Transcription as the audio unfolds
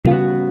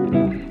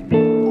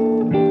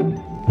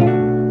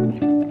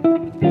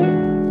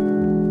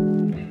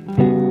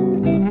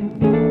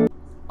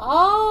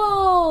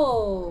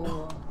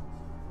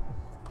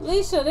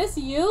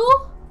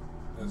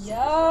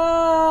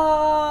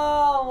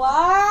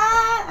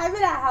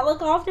a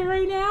helicopter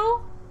right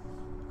now?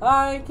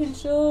 I can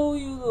show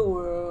you the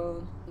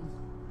world.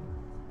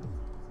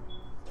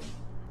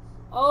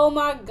 Oh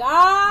my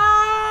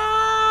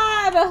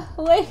god!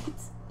 Wait,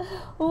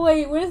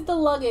 where's the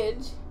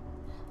luggage?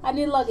 I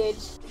need luggage.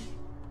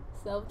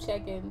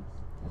 Self-check-in.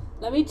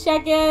 Let me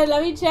check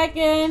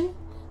in.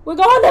 We're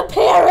going to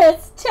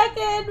Paris! Check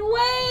in!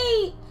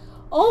 Wait!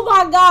 Oh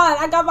my god,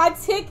 I got my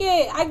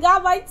ticket!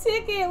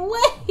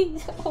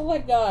 Wait! Oh my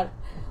god.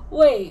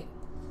 Wait,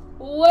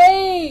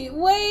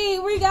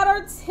 we got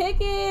our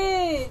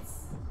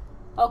tickets!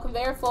 Oh,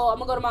 conveyor full. I'm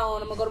gonna go to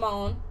my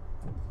own.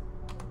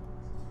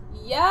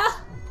 Yeah?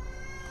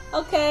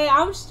 Okay,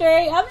 I'm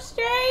straight.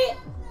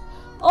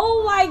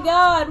 Oh my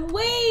god,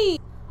 wait!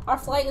 Our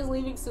flight is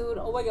leaving soon.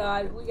 Oh my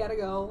god, we gotta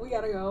go.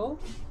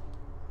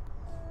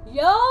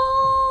 Yo!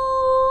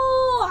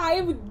 I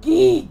am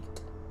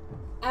geeked.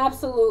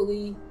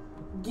 Absolutely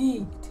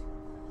geeked.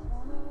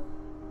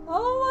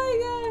 Oh my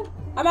god.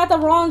 I'm at the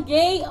wrong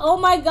gate. Oh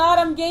my god,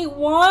 I'm gate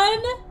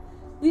 1.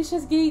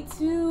 Leisha's gate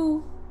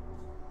 2.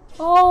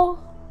 Oh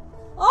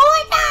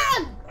my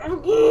god!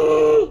 I'm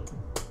geeked.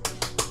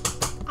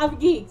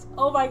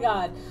 Oh my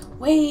god.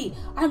 Wait,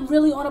 I'm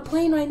really on a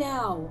plane right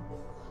now.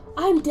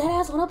 I'm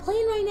deadass on a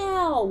plane right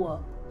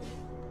now.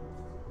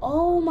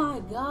 Oh my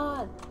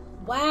god.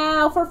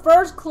 Wow, for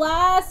first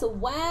class.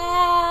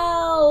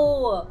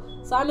 Wow.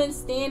 So I'm in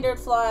standard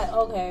flight.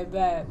 Okay,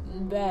 bet.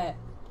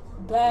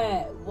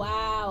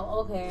 Wow,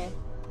 okay.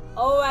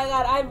 Oh my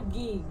god, I'm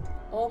geeked.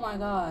 Oh my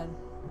god.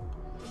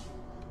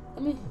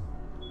 Let me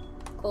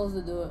close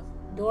the door.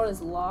 Door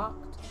is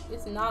locked.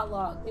 It's not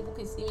locked. People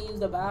can see me use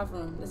the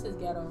bathroom. This is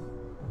ghetto.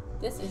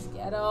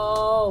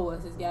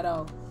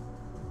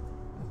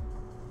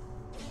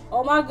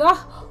 Oh my god.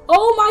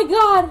 Oh my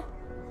god.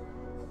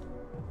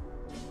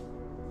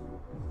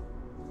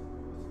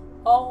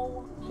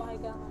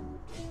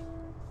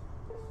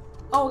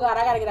 Oh god,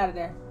 I gotta get out of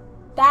there.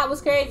 That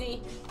was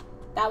crazy.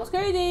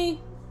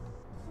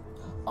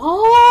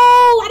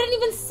 Oh, I didn't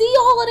even see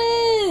all of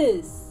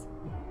this.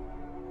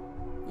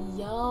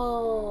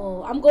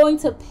 Yo, I'm going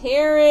to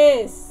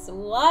Paris.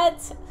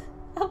 What?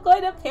 I'm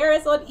going to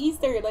Paris on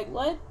Easter. Like,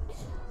 what?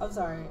 I'm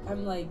sorry.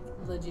 I'm like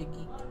legit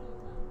geeked.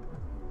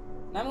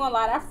 I'm gonna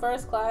lie, that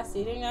first class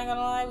seating, not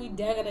gonna lie, we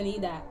dead gonna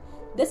need that.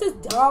 This is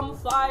dumb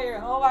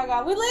fire. Oh my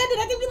god, we landed.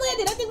 I think we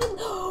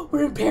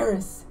we're in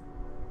Paris.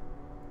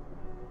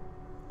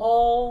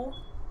 Oh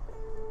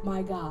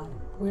my god,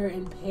 we're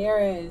in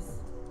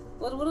Paris.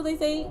 What do they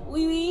say?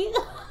 Oui, oui.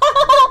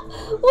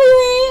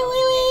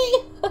 Oui.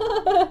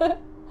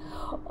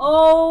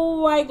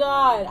 Oh my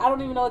god, I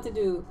don't even know what to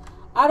do.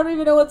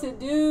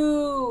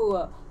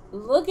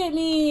 Look at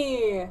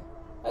me.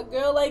 A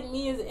girl like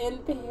me is in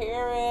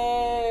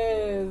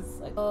Paris.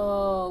 Like,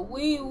 oh,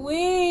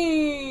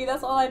 oui.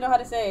 That's all I know how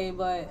to say,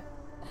 but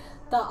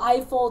the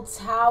Eiffel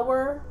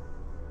Tower.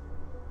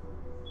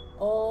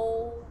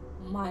 Oh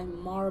my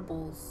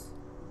marbles.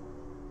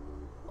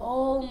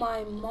 Oh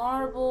my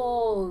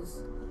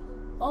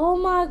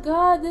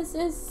god, this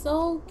is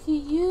so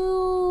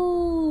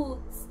cute.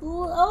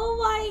 Oh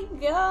my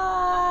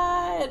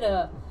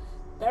god.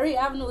 Berry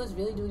Avenue is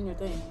really doing your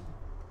thing.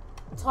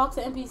 Talk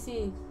to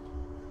NPC.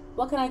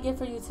 What can I get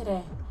for you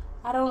today?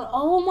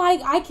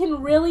 I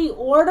can really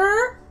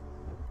order?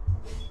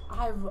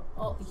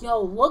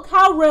 Yo, look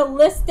how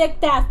realistic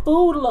that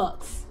food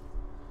looks.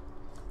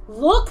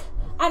 Look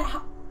at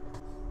how,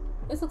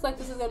 this looks like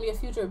this is gonna be a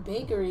future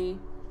bakery.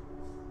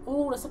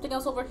 Oh, there's something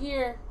else over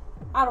here.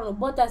 I don't know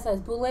what that says.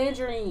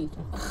 Boulangerie.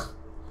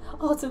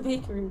 Oh, it's a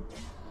bakery.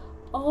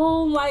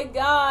 Oh my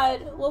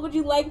god. What would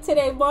you like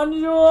today?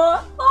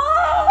 Bonjour.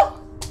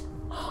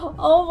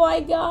 Oh my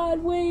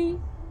god, wait.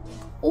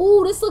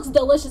 Oh, this looks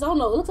delicious. I don't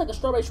know. It looks like a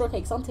strawberry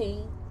shortcake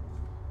something.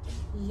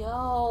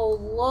 Yo,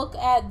 look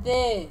at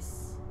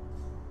this.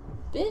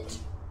 Bitch.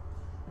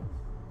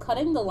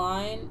 Cutting the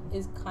line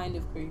is kind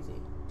of crazy.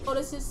 Oh,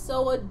 this is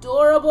so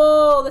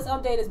adorable. This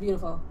update is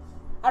beautiful.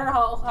 I don't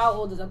know how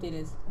old this update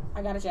is.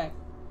 I gotta check.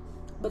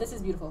 But this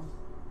is beautiful.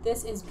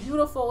 It's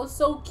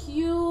so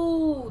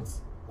cute.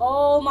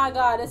 Oh my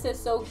god, this is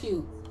so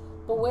cute.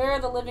 But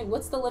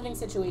what's the living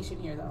situation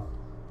here though?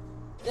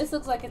 This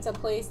looks like it's a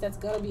place that's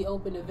gonna be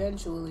open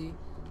eventually.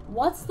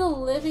 What's the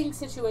living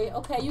situation?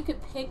 Okay, you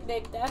could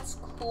picnic. That's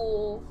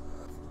cool.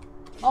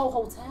 Oh,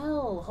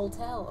 hotel.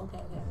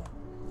 Okay.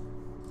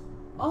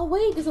 Oh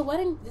wait, there's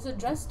a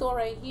dress store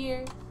right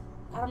here.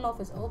 I don't know if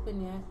it's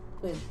open yet.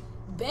 But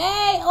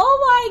bae,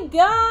 oh my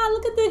god,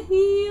 look at the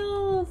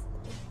heels.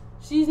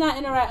 She's not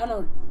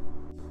interactive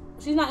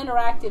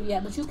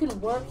yet, but you can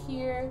work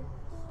here.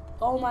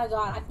 Oh my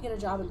god, I can get a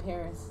job in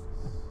Paris.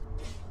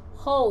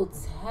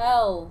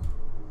 Hotel.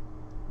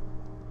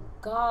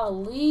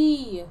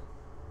 Golly.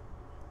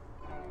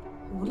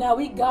 Now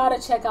we gotta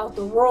check out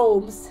the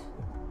rooms.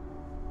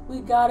 Oh my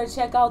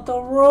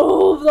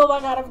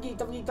god, I'm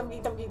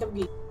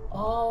geeked.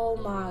 Oh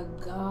my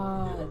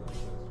god.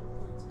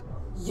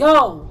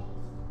 Yo,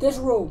 this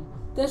room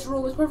is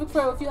perfect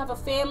for if you have a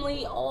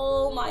family.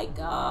 Oh my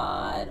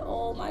god.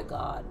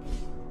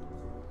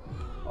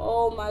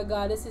 Oh my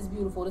god, this is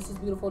beautiful. This is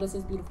beautiful. This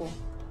is beautiful.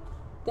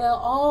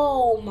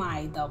 Oh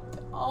my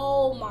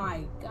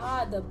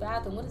god, the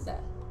bathroom. What is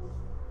that?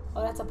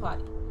 Oh, that's a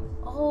potty.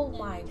 Oh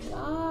my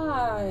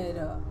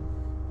god.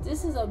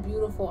 This is a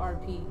beautiful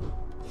RP.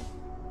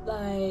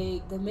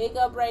 Like, the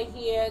makeup right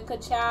here.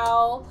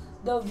 Ka-chow.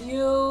 The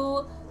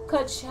view.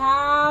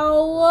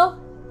 Ka-chow.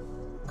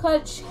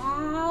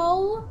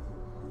 Ka-chow.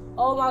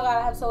 Oh my god,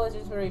 I have so much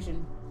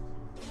inspiration.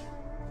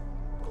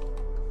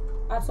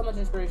 I have so much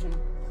inspiration.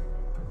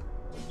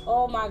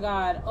 Oh my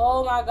god.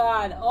 Oh my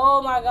god.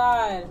 Oh my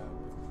god.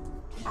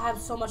 I have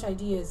so much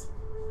ideas.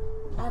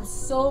 I have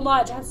so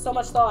much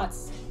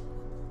thoughts.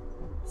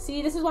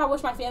 See, this is why I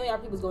wish my family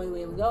RP was going the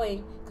way it was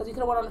going. Because we could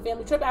have went on a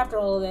family trip after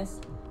all of this.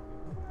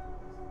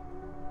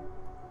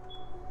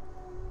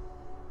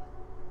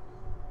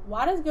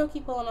 Why does girl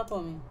keep pulling up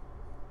on me?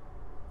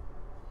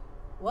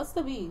 What's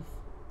the beef?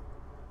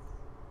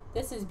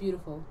 This is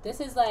beautiful. This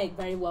is like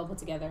very well put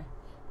together.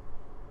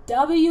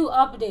 W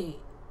update.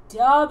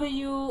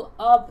 W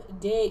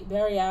update.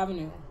 Berry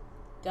Avenue.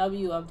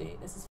 W update.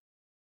 This is